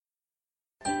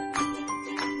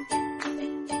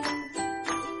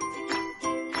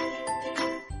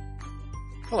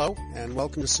Hello, and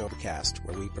welcome to Sobercast,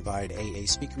 where we provide AA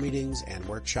speaker meetings and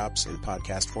workshops in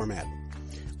podcast format.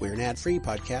 We're an ad-free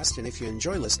podcast, and if you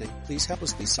enjoy listening, please help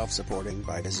us be self-supporting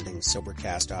by visiting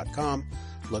Sobercast.com,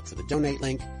 look for the donate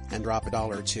link, and drop $1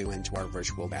 or $2 into our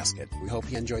virtual basket. We hope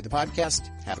you enjoy the podcast.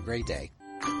 Have a great day.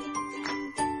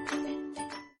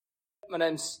 My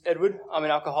name's Edward. I'm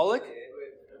an alcoholic.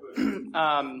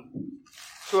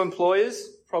 To employers,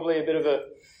 probably a bit of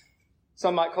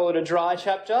some might call it a dry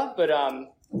chapter, but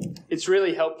it's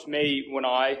really helped me when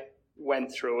I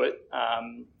went through it.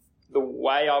 The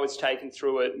way I was taken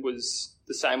through it was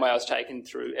the same way I was taken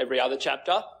through every other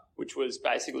chapter, which was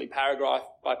basically paragraph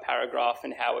by paragraph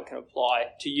and how it can apply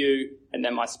to you, and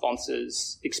then my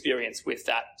sponsor's experience with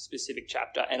that specific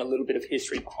chapter and a little bit of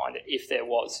history behind it, if there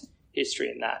was history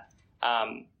in that.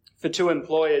 For To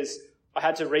Employers, I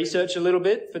had to research a little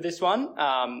bit for this one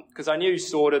because I knew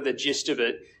sort of the gist of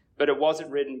it, but it wasn't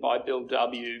written by Bill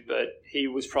W., but he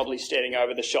was probably standing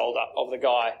over the shoulder of the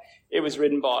guy. It was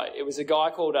a guy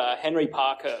called Henry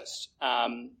Parkhurst.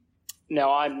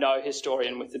 Now, I'm no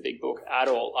historian with the big book at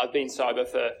all. I've been sober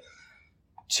for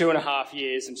 2.5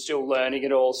 years. I'm still learning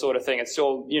it all, sort of thing. It's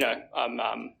still,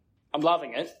 I'm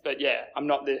loving it, but yeah, I'm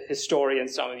not the historian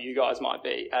some of you guys might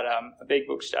be at a big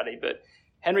book study. But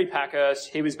Henry Parkhurst,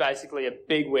 he was basically a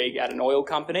bigwig at an oil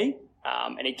company,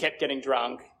 and he kept getting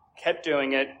drunk, kept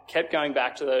doing it, kept going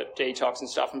back to the detox and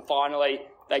stuff, and finally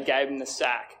they gave him the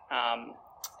sack.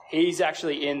 He's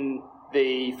actually in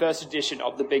the first edition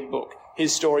of the big book.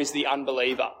 His story's The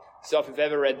Unbeliever. So if you've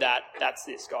ever read that, that's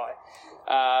this guy.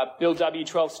 Bill W.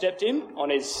 12-stepped him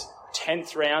on his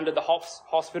 10th round at the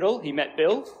hospital. He met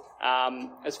Bill.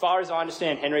 As far as I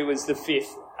understand, Henry was the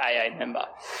 5th AA member.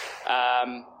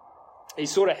 He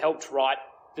sort of helped write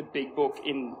the big book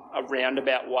in a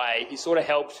roundabout way. He sort of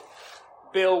helped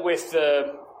Bill with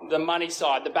the money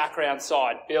side, the background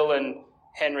side. Bill and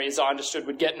Henry, as I understood,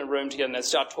 would get in a room together and they'd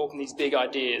start talking these big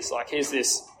ideas. Like, here's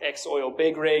this ex-oil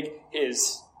big rig,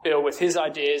 here's Bill with his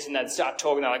ideas, and they'd start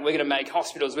talking. They're like, we're going to make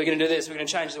hospitals, we're going to do this, we're going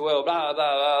to change the world, blah,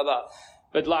 blah, blah, blah.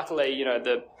 But luckily,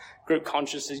 the group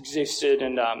consciousness existed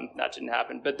and that didn't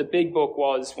happen. But the big book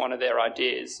was one of their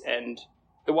ideas, and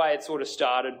the way it sort of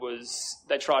started was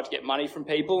they tried to get money from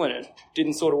people and it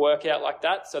didn't sort of work out like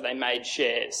that, so they made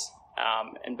shares.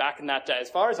 And back in that day, as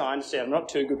far as I understand, I'm not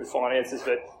too good with finances,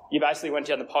 but you basically went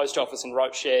down the post office and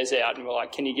wrote shares out and were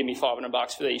like, can you give me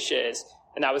 $500 for these shares?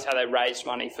 And that was how they raised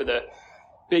money for the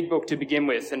big book to begin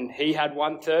with. And he had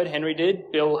 1/3, Henry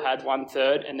did, Bill had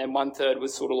 1/3, and then 1/3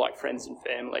 was sort of like friends and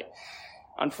family.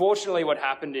 Unfortunately, what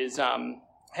happened is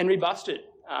Henry busted.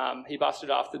 He busted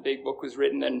after the big book was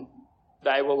written, and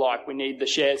they were like, we need the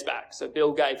shares back. So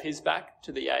Bill gave his back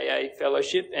to the AA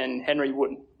fellowship, and Henry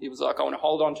wouldn't. He was like, I want to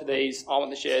hold on to these. I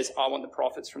want the shares. I want the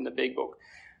profits from the big book.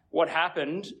 What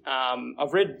happened,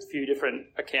 I've read a few different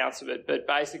accounts of it, but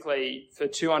basically for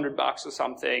 $200 or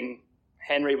something,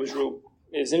 Henry was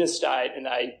in a state, and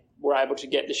they were able to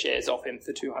get the shares off him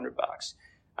for $200.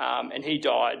 And he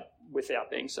died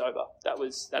without being sober.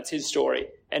 That's his story.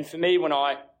 And for me, when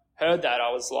I heard that,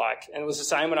 I was like, and it was the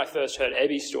same when I first heard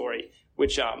Ebby's story,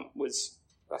 which was,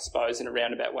 I suppose, in a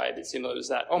roundabout way a bit similar, was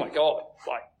that, oh my God,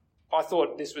 like, I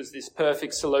thought this was this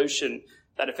perfect solution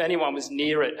that if anyone was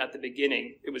near it at the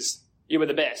beginning, you were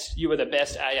the best. You were the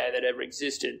best AA that ever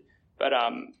existed. But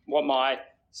what my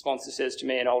sponsor says to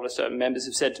me and older certain members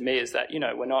have said to me is that,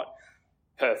 we're not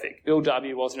perfect. Bill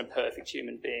W. wasn't a perfect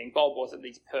human being. Bob wasn't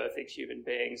these perfect human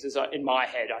beings. In my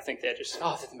head, I think they're just,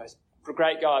 they're the most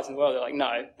great guys in the world. They're like,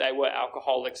 no, they were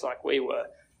alcoholics like we were.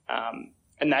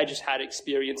 And they just had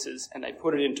experiences and they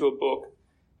put it into a book.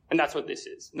 And that's what this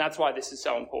is. And that's why this is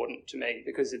so important to me,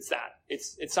 because it's that.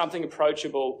 It's something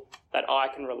approachable that I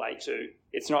can relate to.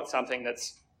 It's not something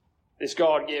that's this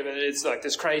God-given. It's like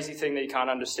this crazy thing that you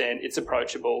can't understand. It's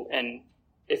approachable. And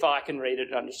if I can read it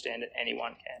and understand it,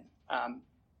 anyone can.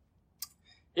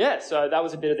 So that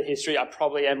was a bit of the history. I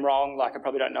probably am wrong. Like, I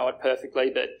probably don't know it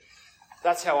perfectly, but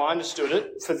that's how I understood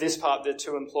it for this part, the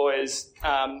To Employers.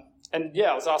 And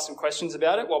I was asked some questions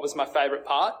about it. What was my favourite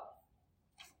part?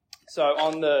 So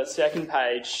on the second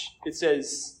page, it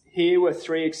says, here were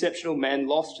 3 exceptional men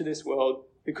lost to this world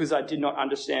because I did not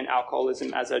understand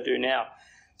alcoholism as I do now.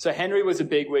 So Henry was a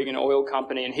bigwig in an oil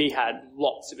company and he had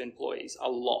lots of employees, a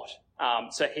lot.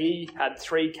 So he had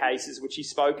 3 cases which he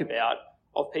spoke about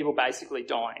of people basically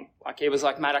dying. Like, he was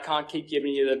like, mate, I can't keep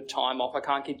giving you the time off. I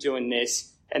can't keep doing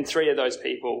this. And 3 of those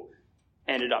people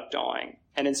ended up dying.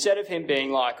 And instead of him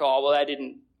being like, they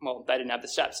didn't have the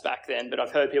steps back then, but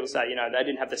I've heard people say, they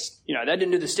didn't have this, they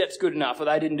didn't do the steps good enough, or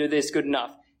they didn't do this good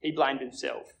enough. He blamed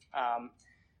himself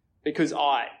because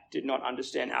I did not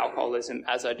understand alcoholism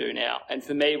as I do now. And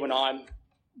for me, when I'm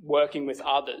working with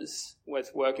others,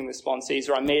 working with sponsees,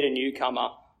 or I meet a newcomer,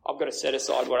 I've got to set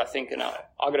aside what I think I know.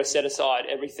 I've got to set aside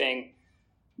everything,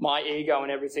 my ego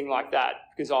and everything like that,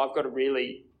 because I've got to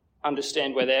really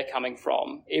understand where they're coming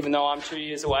from. Even though I'm 2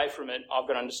 years away from it, I've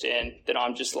got to understand that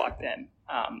I'm just like them.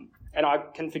 And I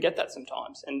can forget that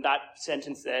sometimes. And that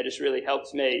sentence there just really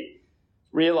helps me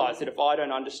realise that if I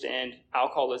don't understand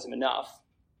alcoholism enough,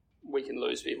 we can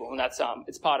lose people. And that's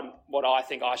it's part of what I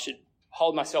think I should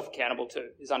hold myself accountable to,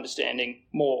 is understanding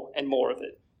more and more of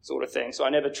it, sort of thing. So I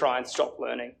never try and stop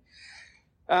learning.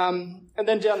 And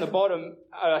then down the bottom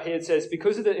here it says,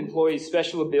 because of the employee's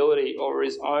special ability or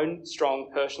his own strong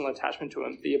personal attachment to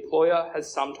him, the employer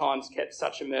has sometimes kept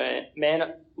such a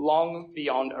man long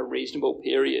beyond a reasonable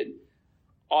period.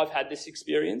 I've had this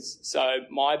experience. So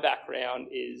my background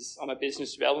is I'm a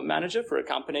business development manager for a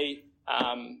company.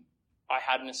 I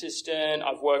had an assistant.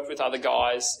 I've worked with other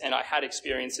guys, and I had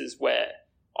experiences where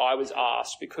I was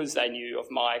asked, because they knew of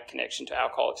my connection to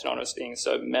Alcoholics Anonymous, being a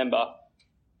sober member,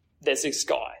 there's this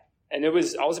guy. And I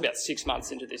was about 6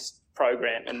 months into this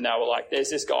program, and they were like, there's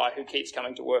this guy who keeps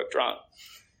coming to work drunk.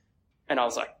 And I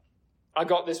was like, I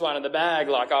got this one in the bag.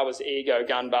 Like, I was ego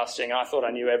gun busting. I thought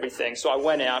I knew everything. So I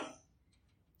went out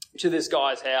to this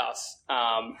guy's house,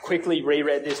 quickly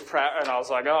reread this, and I was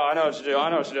like, oh, I know what to do.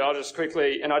 I'll just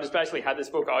quickly, and I just basically had this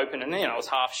book open, and I was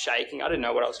half shaking. I didn't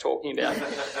know what I was talking about.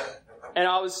 And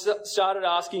I started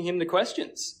asking him the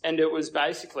questions, and it was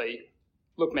basically,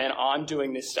 look, man, I'm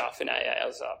doing this stuff in AA. I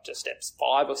was up to steps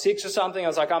 5 or 6 or something. I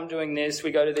was like, I'm doing this.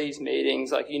 We go to these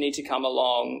meetings. Like, you need to come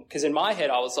along. Because in my head,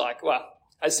 I was like, well,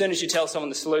 as soon as you tell someone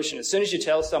the solution, as soon as you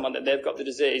tell someone that they've got the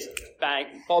disease, bang,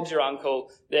 Bob's your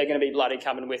uncle, they're going to be bloody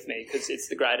coming with me because it's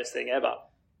the greatest thing ever.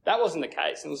 That wasn't the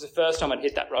case. And it was the first time I'd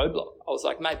hit that roadblock. I was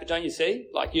like, mate, but don't you see?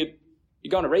 Like, you're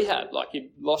going to rehab. Like, you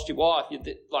lost your wife.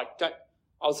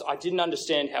 I didn't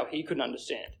understand how he couldn't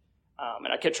understand.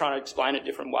 And I kept trying to explain it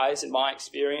different ways in my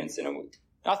experience, and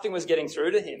nothing was getting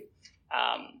through to him.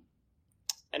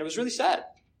 And it was really sad.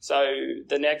 So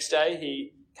the next day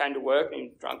he came to work and he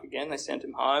was drunk again. They sent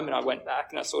him home, and I went back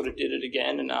and I sort of did it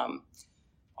again. And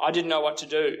I didn't know what to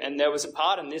do. And there was a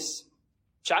part in this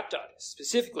chapter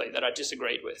specifically that I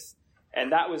disagreed with.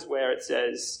 And that was where it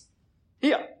says,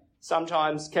 here,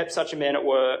 sometimes kept such a man at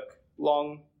work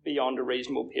long beyond a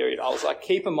reasonable period. I was like,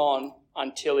 keep him on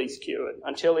until he's cured,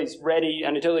 until he's ready,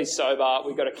 and until he's sober.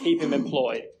 We've got to keep him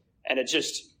employed. And it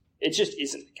just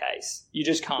isn't the case. You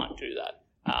just can't do that.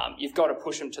 You've got to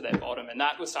push them to their bottom. And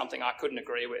that was something I couldn't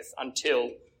agree with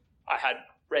until I had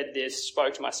read this,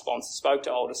 spoke to my sponsor, spoke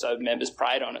to older sober members,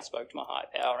 prayed on it, spoke to my higher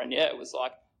power. And it was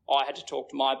like I had to talk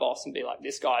to my boss and be like,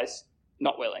 this guy's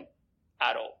not willing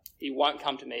at all. He won't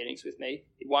come to meetings with me.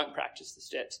 He won't practice the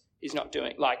steps. He's not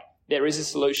doing, like, there is a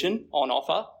solution on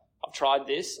offer. I've tried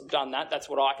this. I've done that. That's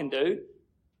what I can do.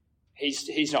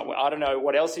 He's not, I don't know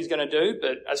what else he's going to do,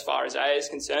 but as far as AA is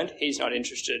concerned, he's not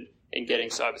interested in getting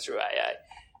sober through AA.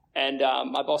 And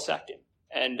my boss sacked him.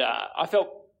 And I felt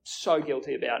so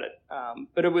guilty about it.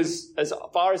 But it was, as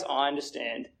far as I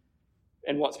understand,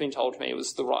 and what's been told to me, it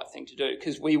was the right thing to do,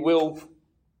 because we will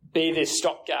be this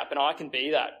stopgap, and I can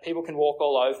be that. People can walk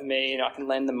all over me, and I can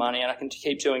lend them money, and I can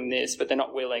keep doing this, but they're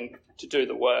not willing to do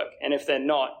the work. And if they're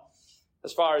not,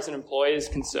 as far as an employer is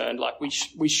concerned, like we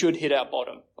should hit our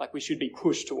bottom. Like, we should be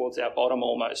pushed towards our bottom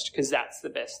almost, because that's the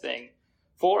best thing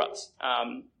for us.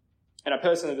 And I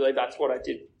personally believe that's what I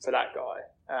did for that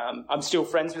guy. I'm still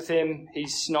friends with him.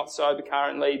 He's not sober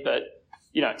currently, but,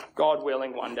 God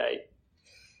willing, one day.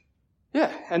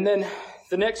 Yeah, and then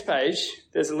the next page,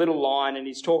 there's a little line, and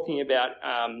he's talking about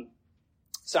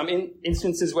some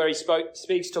instances where he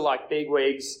speaks to, like,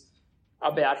 bigwigs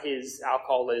about his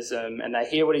alcoholism, and they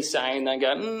hear what he's saying, and they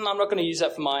go, I'm not going to use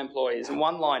that for my employees. And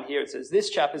one line here, it says, this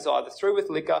chap is either through with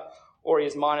liquor or he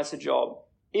is minus a job.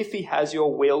 If he has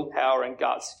your willpower and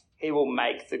guts, he will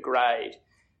make the grade.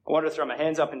 I wanted to throw my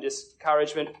hands up in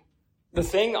discouragement. The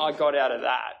thing I got out of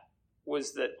that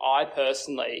was that I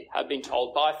personally have been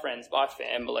told by friends, by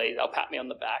family, they'll pat me on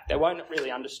the back. They won't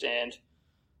really understand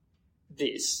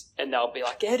this, and they'll be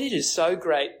like, Ed, it is so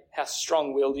great how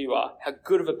strong-willed you are, how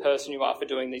good of a person you are for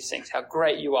doing these things, how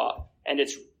great you are. And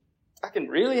it's fucking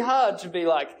really hard to be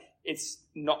like, it's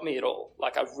not me at all.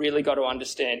 Like, I've really got to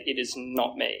understand it is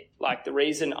not me. Like, the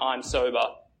reason I'm sober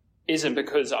isn't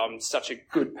because I'm such a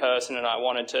good person and I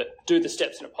wanted to do the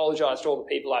steps and apologise to all the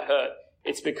people I hurt.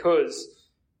 It's because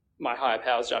my higher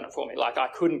power's done it for me. Like, I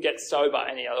couldn't get sober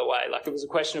any other way. Like, it was a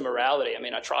question of morality. I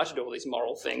mean, I tried to do all these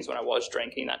moral things when I was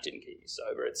drinking. That didn't keep me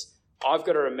sober. I've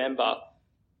got to remember,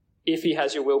 if he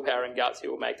has your willpower and guts, he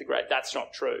will make the grade. That's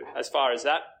not true. As far as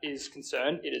that is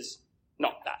concerned, it is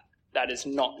not that. That is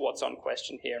not what's on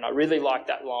question here. And I really like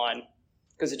that line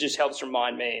because it just helps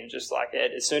remind me, and just like,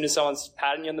 Ed, as soon as someone's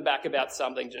patting you on the back about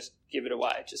something, just give it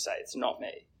away. Just say, it's not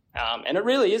me. And it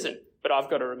really isn't, but I've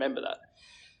got to remember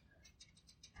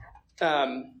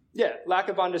that. Lack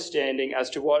of understanding as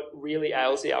to what really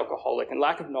ails the alcoholic, and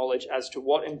lack of knowledge as to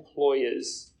what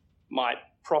employers might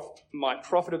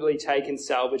profitably take in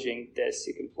salvaging their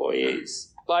sick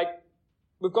employees. Like,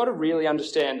 we've got to really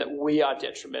understand that we are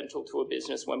detrimental to a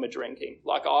business when we're drinking.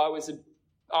 Like, I was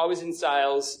in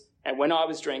sales, and when I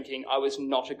was drinking, I was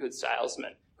not a good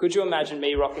salesman. Could you imagine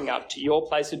me rocking up to your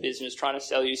place of business trying to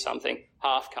sell you something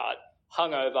half-cut,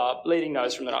 hungover, bleeding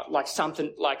nose from the night, like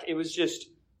something, like it was just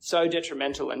so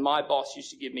detrimental. And my boss used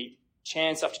to give me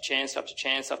chance after chance after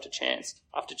chance after chance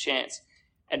after chance.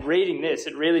 And reading this,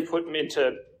 it really put me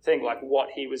into think like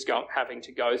what he was having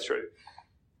to go through.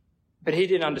 But he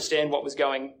didn't understand what was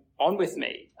going on with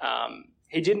me.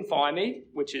 He didn't fire me,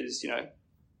 which is,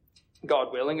 God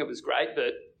willing, it was great,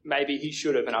 but maybe he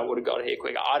should have and I would have got here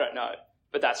quicker. I don't know.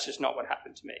 But that's just not what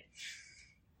happened to me.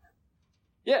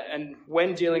 Yeah, and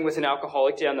when dealing with an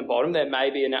alcoholic down the bottom, there may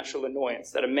be a natural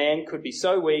annoyance that a man could be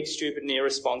so weak, stupid, and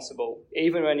irresponsible.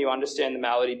 Even when you understand the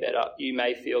malady better, you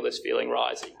may feel this feeling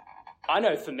rising. I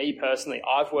know for me personally,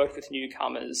 I've worked with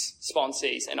newcomers,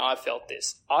 sponsees, and I've felt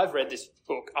this. I've read this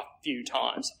book a few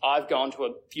times. I've gone to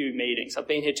a few meetings. I've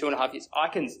been here 2.5 years.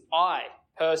 I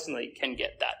personally can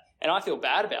get that. And I feel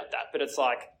bad about that, but it's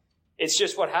like, it's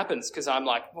just what happens because I'm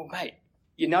like, well, mate,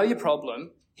 you know your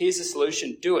problem. Here's a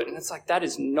solution. Do it. And it's like, that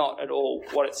is not at all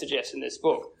what it suggests in this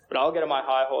book. But I'll get on my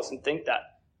high horse and think that.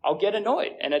 I'll get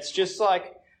annoyed. And it's just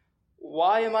like,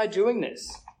 why am I doing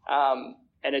this?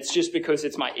 And it's just because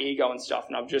it's my ego and stuff.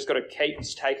 And I've just got to keep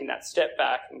taking that step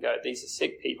back and go, these are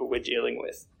sick people we're dealing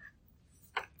with.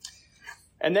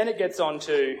 And then it gets on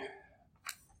to,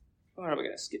 where are we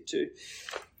going to skip to?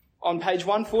 On page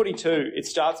 142, it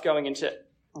starts going into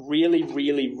really,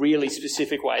 really, really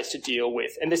specific ways to deal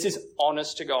with. And this is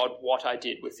honest to God what I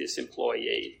did with this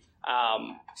employee.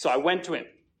 So I went to him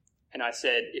and I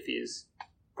said, if he is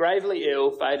gravely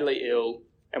ill, fatally ill,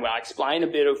 and when I explain a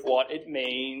bit of what it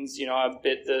means, a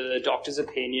bit the doctor's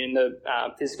opinion, the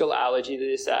physical allergy to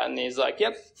this, that, and he's like,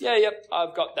 yep,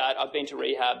 I've got that. I've been to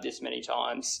rehab this many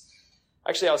times.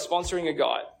 Actually, I was sponsoring a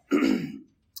guy.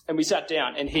 And we sat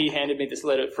down and he handed me this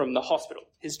letter from the hospital.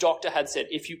 His doctor had said,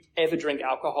 if you ever drink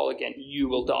alcohol again, you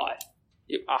will die.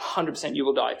 100% you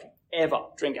will die if you ever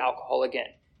drink alcohol again.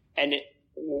 And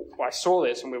I saw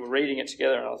this and we were reading it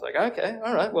together and I was like, okay,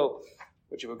 all right, well,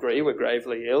 would you agree we're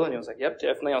gravely ill? And he was like, yep,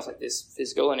 definitely. I was like, this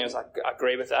physical. And he was like, I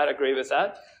agree with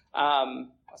that. I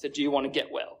said, do you want to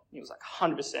get well? And he was like,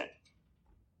 100%.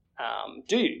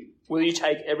 Do you? Will you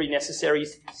take every necessary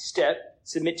step,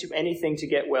 submit to anything to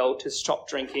get well, to stop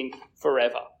drinking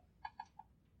forever?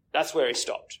 That's where he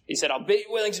stopped. He said, I'll be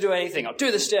willing to do anything. I'll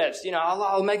do the steps.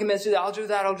 I'll make amends to that. I'll do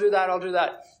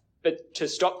that. But to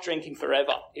stop drinking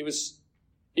forever,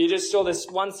 you just saw this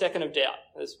 1 second of doubt.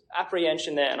 There's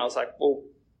apprehension there. And I was like, well,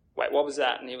 wait, what was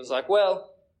that? And he was like,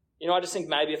 well, I just think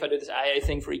maybe if I do this AA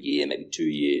thing for a year, maybe 2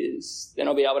 years, then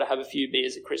I'll be able to have a few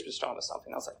beers at Christmas time or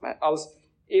something. I was like, mate,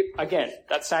 again,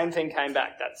 that same thing came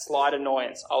back, that slight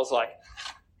annoyance. I was like,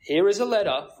 here is a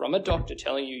letter from a doctor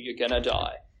telling you you're going to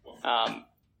die.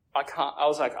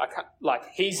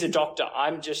 He's a doctor.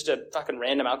 I'm just a fucking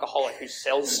random alcoholic who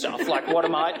sells stuff. Like, what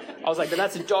am I? I was like, but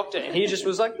that's a doctor. And he just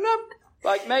was like, nope,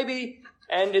 like maybe.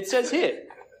 And it says here,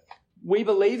 we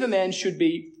believe a man should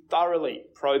be thoroughly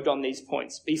probed on these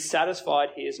points. Be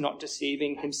satisfied he is not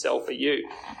deceiving himself or you.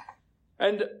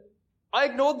 And I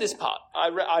ignored this part.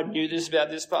 I knew this about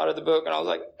this part of the book, and I was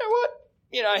like,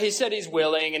 you know what? He said he's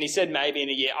willing, and he said maybe in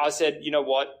a year. I said, you know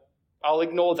what? I'll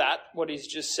ignore that, what he's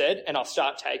just said, and I'll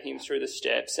start taking him through the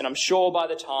steps. And I'm sure by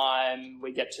the time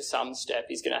we get to some step,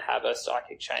 he's going to have a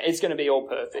psychic change. It's going to be all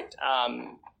perfect.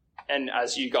 And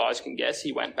as you guys can guess,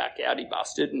 he went back out, he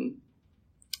busted. And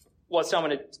what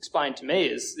someone had explained to me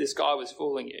is this guy was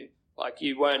fooling you. Like,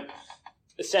 you weren't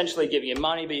essentially giving him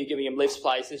money, but you're giving him lifts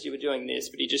places, you were doing this,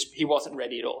 but he wasn't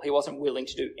ready at all. He wasn't willing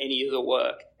to do any of the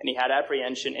work, and he had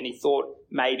apprehension, and he thought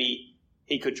maybe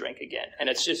he could drink again. And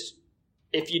it's just,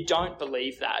 if you don't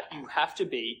believe that, you have to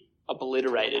be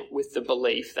obliterated with the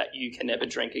belief that you can never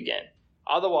drink again.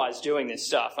 Otherwise, doing this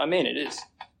stuff, I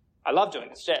love doing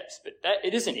the steps, but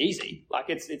it isn't easy. Like,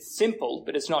 it's simple,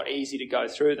 but it's not easy to go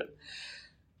through them.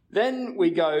 Then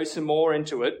we go some more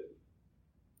into it.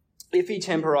 If he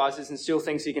temporizes and still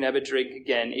thinks he can ever drink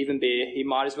again, even beer, he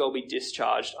might as well be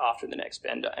discharged after the next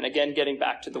bender. And again, getting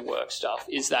back to the work stuff,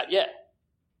 is that,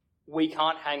 we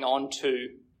can't hang on to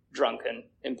drunken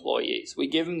employees. We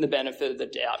give them the benefit of the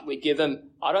doubt. We give them,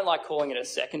 I don't like calling it a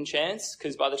second chance,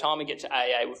 because by the time we get to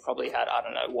AA, we've probably had,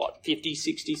 50,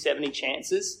 60, 70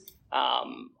 chances.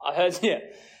 I heard,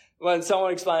 when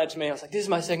someone explained it to me, I was like, this is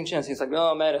my second chance. He's like,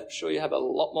 oh, mate, I'm sure you have a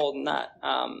lot more than that.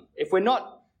 If we're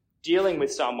not dealing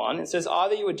with someone, it says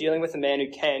either you are dealing with a man who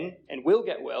can and will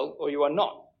get well, or you are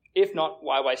not. If not,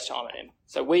 why waste time on him?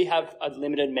 So we have a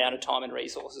limited amount of time and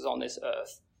resources on this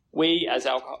earth. We, as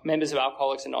members of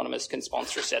Alcoholics Anonymous, can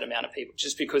sponsor a set amount of people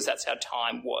just because that's how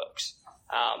time works.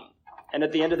 And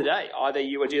at the end of the day, either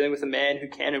you are dealing with a man who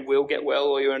can and will get well,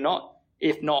 or you are not.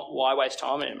 If not, why waste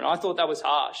time on him? And I thought that was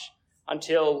harsh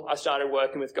until I started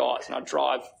working with guys. And I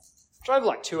drove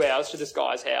like 2 hours to this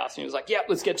guy's house. And he was like, yep,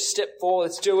 let's get to step 4.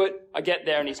 Let's do it. I get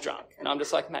there and he's drunk. And I'm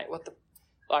just like, mate, what the...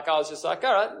 Like, I was just like,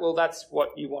 all right, well, that's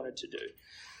what you wanted to do.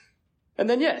 And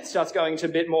then, it starts going into a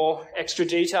bit more extra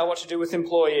detail, what to do with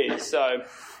employees. So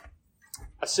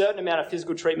a certain amount of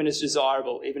physical treatment is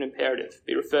desirable, even imperative.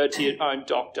 Be referred to your own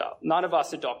doctor. None of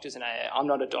us are doctors in AA. I'm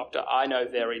not a doctor. I know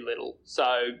very little.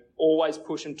 So always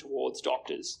push them towards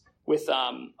doctors. With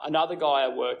another guy I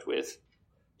worked with,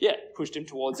 pushed him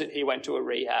towards it. He went to a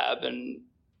rehab and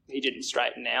he didn't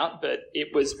straighten out, but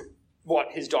it was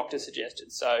what his doctor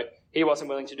suggested. So he wasn't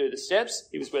willing to do the steps.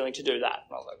 He was willing to do that.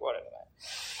 And I was like, whatever,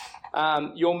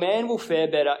 mate. Your man will fare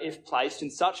better if placed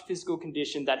in such physical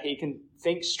condition that he can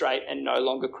think straight and no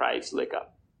longer craves liquor.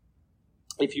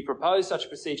 If you propose such a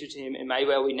procedure to him, it may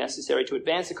well be necessary to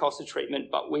advance the cost of treatment,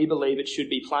 but we believe it should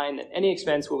be plain that any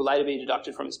expense will later be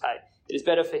deducted from his pay. It is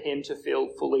better for him to feel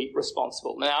fully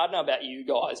responsible. Now, I don't know about you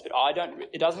guys, but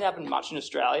it doesn't happen much in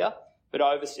Australia, but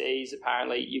overseas,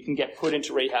 apparently, you can get put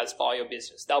into rehabs by your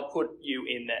business. They'll put you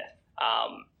in there.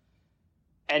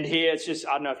 And here it's just,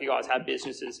 I don't know if you guys have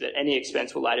businesses, but any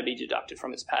expense will later be deducted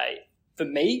from its pay. For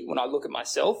me, when I look at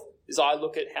myself, is I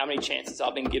look at how many chances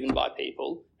I've been given by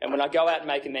people. And when I go out and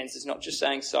make amends, it's not just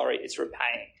saying sorry, it's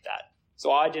repaying that.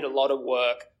 So I did a lot of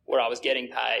work where I was getting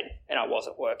paid and I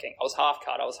wasn't working. I was half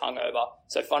cut, I was hungover.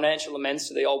 So financial amends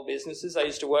to the old businesses I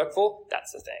used to work for,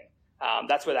 that's the thing.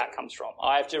 That's where that comes from.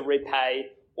 I have to repay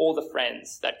all the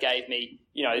friends that gave me,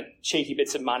 cheeky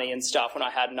bits of money and stuff when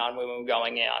I had none when we were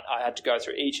going out. I had to go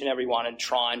through each and every one and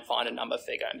try and find a number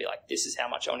figure and be like, this is how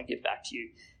much I want to give back to you.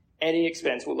 Any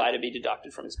expense will later be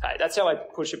deducted from his pay. That's how I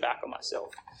push it back on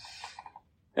myself.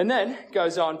 And then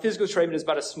goes on, physical treatment is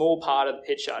but a small part of the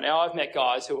picture. Now, I've met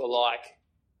guys who are like,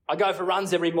 I go for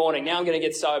runs every morning, now I'm going to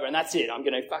get sober, and that's it. I'm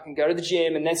going to fucking go to the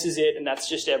gym, and this is it, and that's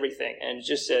just everything. And it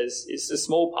just says it's a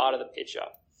small part of the picture.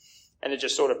 And it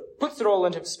just sort of puts it all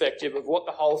into perspective of what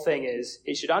the whole thing is.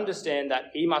 He should understand that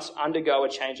he must undergo a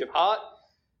change of heart.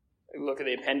 Look at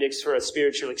the appendix for a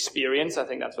spiritual experience. I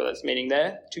think that's what that's meaning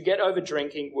there. To get over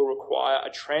drinking will require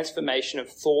a transformation of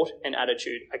thought and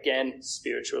attitude. Again,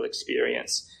 spiritual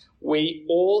experience. We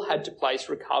all had to place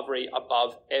recovery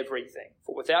above everything.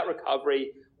 For without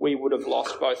recovery, we would have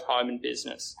lost both home and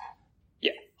business.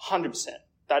 100%.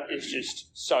 That is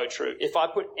just so true. If I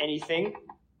put anything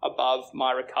above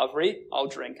my recovery, I'll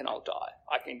drink and I'll die.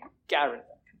 I can guarantee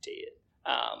it.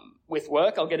 With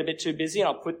work, I'll get a bit too busy and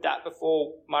I'll put that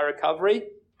before my recovery.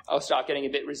 I'll start getting a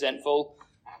bit resentful.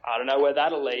 I don't know where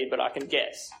that'll lead, but I can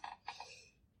guess.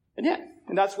 And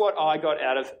that's what I got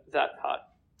out of that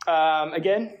part.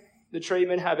 Again, the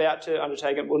treatment about to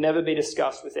undertake it will never be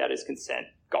discussed without his consent.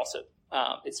 Gossip.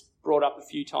 It's brought up a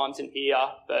few times in here,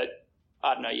 but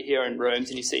I don't know, you hear in rooms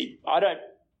and you see, I don't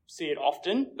see it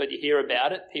often, but you hear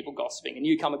about it, people gossiping. A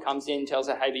newcomer comes in, tells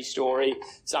a heavy story,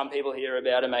 some people hear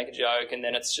about it, make a joke, and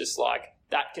then it's just like,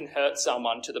 that can hurt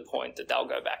someone to the point that they'll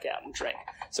go back out and drink.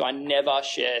 So I never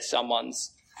share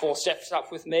someone's 4-step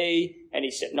stuff with me, any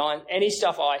step 9, any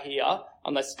stuff I hear,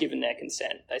 unless given their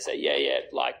consent. They say,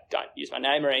 don't use my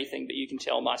name or anything, but you can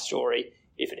tell my story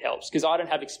if it helps. Because I don't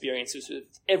have experiences with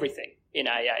everything in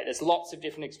AA. There's lots of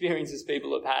different experiences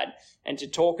people have had, and to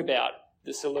talk about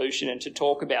the solution and to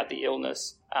talk about the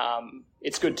illness,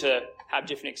 it's good to have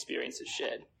different experiences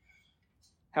shared.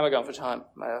 How am I going for time?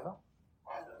 Am I over?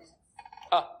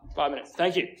 5 minutes.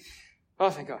 Thank you.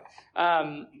 Oh, thank God.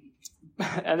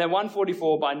 And then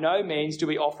 144, by no means do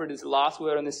we offer it as the last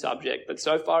word on this subject, but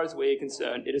so far as we are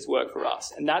concerned, it has worked for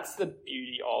us. And that's the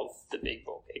beauty of the big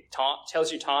book. It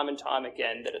tells you time and time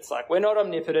again that it's like, we're not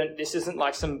omnipotent. This isn't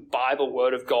like some Bible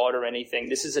word of God or anything.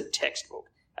 This is a textbook.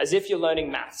 As if you're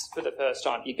learning maths for the first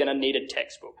time, you're going to need a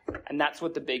textbook. And that's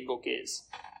what the big book is.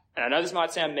 And I know this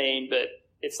might sound mean, but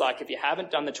it's like if you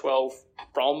haven't done the 12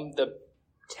 from the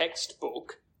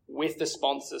textbook with the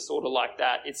sponsor sort of like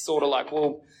that, it's sort of like,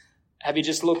 well, have you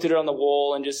just looked at it on the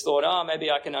wall and just thought,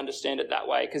 maybe I can understand it that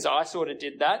way? Because I sort of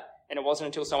did that. And it wasn't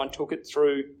until someone took it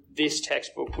through this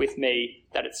textbook with me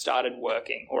that it started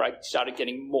working, or I started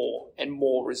getting more and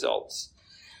more results.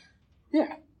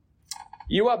 Yeah.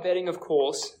 You are betting, of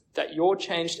course, that your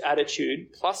changed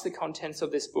attitude plus the contents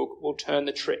of this book will turn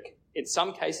the trick. In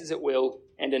some cases it will,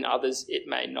 and in others it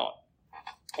may not.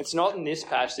 It's not in this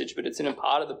passage, but it's in a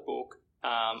part of the book.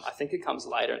 I think it comes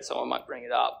later, and someone might bring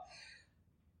it up.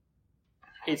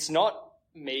 It's not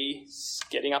me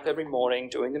getting up every morning,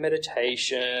 doing the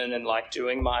meditation and like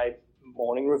doing my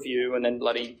morning review and then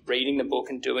bloody reading the book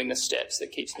and doing the steps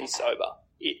that keeps me sober.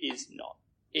 It is not.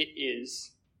 It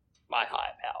is my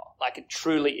higher power. Like, it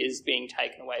truly is being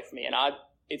taken away from me. And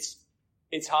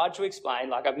it's hard to explain.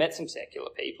 Like, I've met some secular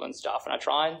people and stuff, and I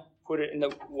try and put it in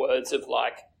the words of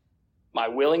like, my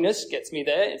willingness gets me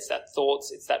there. It's that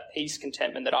thoughts, it's that peace,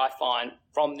 contentment that I find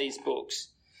from these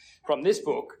books, from this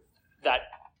book, that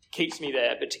keeps me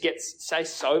there. But to stay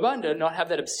sober and to not have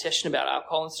that obsession about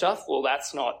alcohol and stuff, well,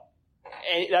 that's not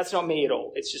me at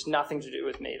all. It's just nothing to do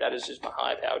with me. That is just my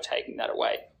higher power taking that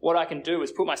away. What I can do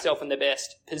is put myself in the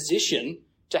best position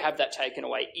to have that taken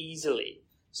away easily,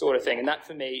 sort of thing. And that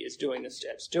for me is doing the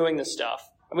steps, doing the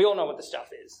stuff. And we all know what the stuff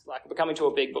is. Like, we're coming to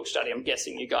a big book study. I'm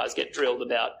guessing you guys get drilled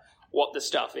about what the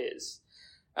stuff is.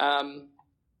 A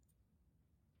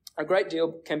great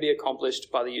deal can be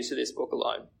accomplished by the use of this book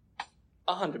alone.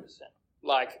 100%.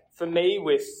 Like, for me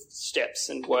with steps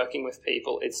and working with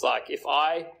people, it's like, if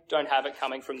I don't have it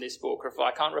coming from this book, or if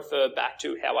I can't refer back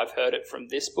to how I've heard it from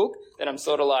this book, then I'm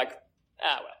sort of like,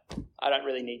 well, I don't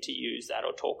really need to use that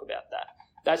or talk about that.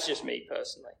 That's just me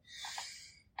personally.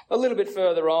 A little bit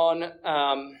further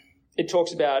on, it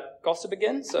talks about gossip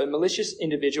again. So, malicious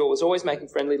individual was always making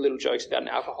friendly little jokes about an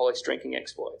alcoholic's drinking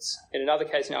exploits. In another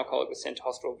case, an alcoholic was sent to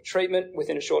hospital for treatment.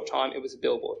 Within a short time, it was a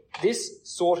billboard. This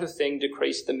sort of thing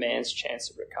decreased the man's chance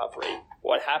of recovery.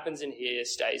 What happens in here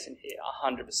stays in here,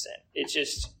 100%. It's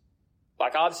just,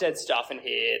 like, I've said stuff in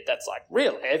here that's, like,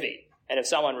 real heavy. And if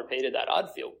someone repeated that,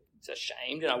 I'd feel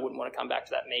ashamed and I wouldn't want to come back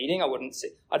to that meeting.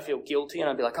 I'd feel guilty and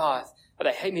I'd be like, oh,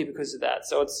 they hate me because of that.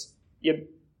 So it's,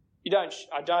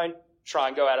 I don't try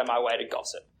and go out of my way to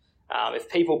gossip. If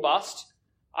people bust,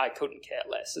 I couldn't care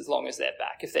less as long as they're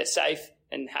back. If they're safe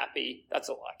and happy, that's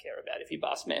all I care about. If you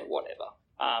bust, man, whatever.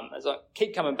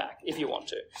 Keep coming back if you want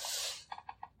to.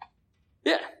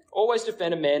 Yeah, always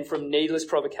defend a man from needless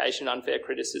provocation and unfair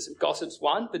criticism. Gossip's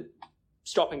one, but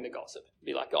stopping the gossip.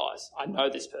 Be like, guys, I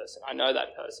know this person. I know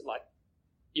that person. Like,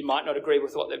 you might not agree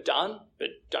with what they've done, but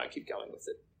don't keep going with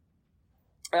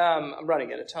it. I'm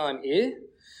running out of time here.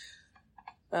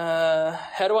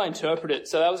 How do I interpret it?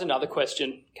 So that was another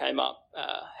question came up.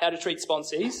 How to treat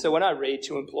sponsees. So when I read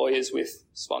to employers with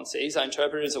sponsees, I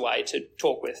interpret it as a way to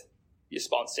talk with your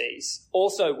sponsees.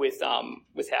 Also with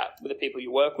the people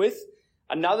you work with.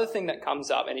 Another thing that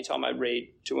comes up anytime I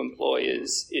read to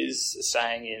employers is a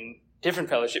saying in different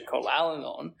fellowship called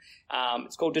Al-Anon.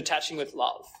 It's called detaching with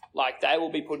love. Like, they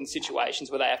will be put in situations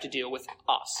where they have to deal with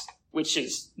us, which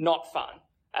is not fun.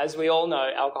 As we all know,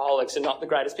 alcoholics are not the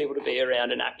greatest people to be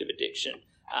around in active addiction.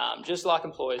 Just like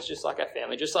employers, just like our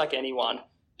family, just like anyone,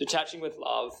 detaching with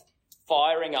love,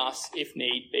 firing us if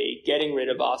need be, getting rid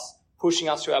of us, pushing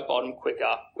us to our bottom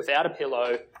quicker, without a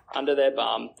pillow, under their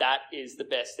bum. That is the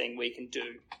best thing we can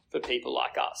do for people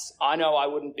like us. I know I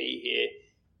wouldn't be here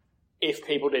if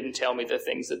people didn't tell me the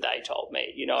things that they told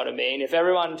me. You know what I mean? If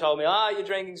everyone told me, your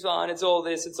drinking's fine, it's all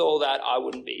this, it's all that, I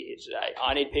wouldn't be here today.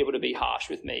 I need people to be harsh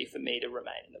with me for me to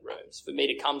remain in the rooms. For me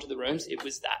to come to the rooms, it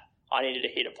was that. I needed to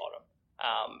hit a bottom.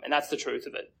 And that's the truth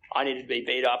of it. I needed to be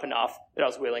beat up enough that I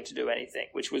was willing to do anything,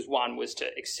 which was to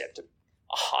accept a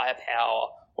higher power,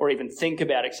 or even think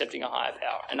about accepting a higher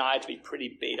power. And I had to be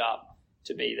pretty beat up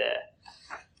to be there.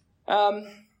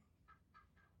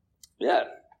 Yeah.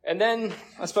 And then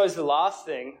I suppose the last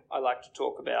thing I like to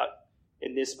talk about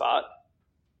in this part,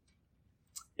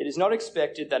 it is not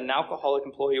expected that an alcoholic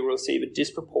employee will receive a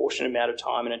disproportionate amount of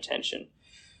time and attention.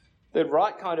 The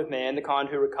right kind of man, the kind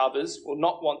who recovers, will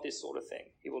not want this sort of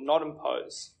thing. He will not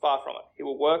impose. Far from it. He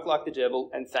will work like the devil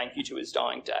and thank you to his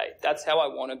dying day. That's how I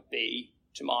want to be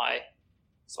to my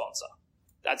sponsor.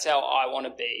 That's how I want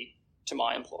to be to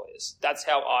my employers. That's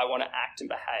how I want to act and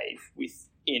behave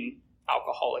within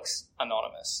Alcoholics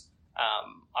Anonymous.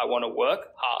 I want to work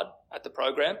hard at the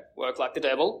program, work like the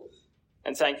devil,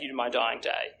 and thank you to my dying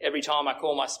day. Every time I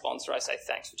call my sponsor, I say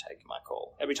thanks for taking my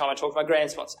call. Every time I talk to my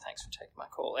grand sponsor, thanks for taking my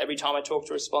call. Every time I talk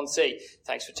to a sponsee,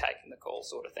 thanks for taking the call,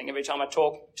 sort of thing. Every time I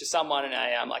talk to someone in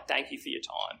AA, I'm like, thank you for your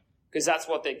time, because that's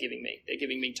what they're giving me. They're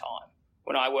giving me time.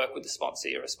 When I work with a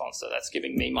sponsee or a sponsor, that's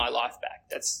giving me my life back.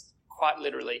 That's quite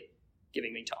literally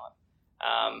giving me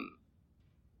time.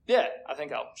 Yeah, I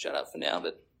think I'll shut up for now,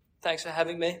 but thanks for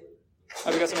having me.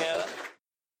 Hope you got something out of that.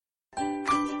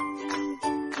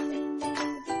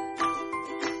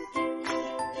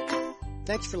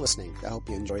 Thanks for listening. I hope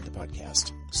you enjoyed the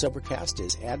podcast. Sobercast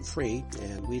is ad-free,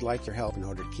 and we'd like your help in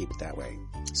order to keep it that way.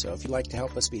 So if you'd like to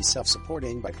help us be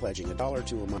self-supporting by pledging $1 or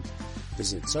 $2 a month,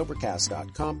 visit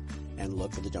Sobercast.com and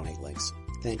look for the donate links.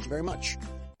 Thank you very much.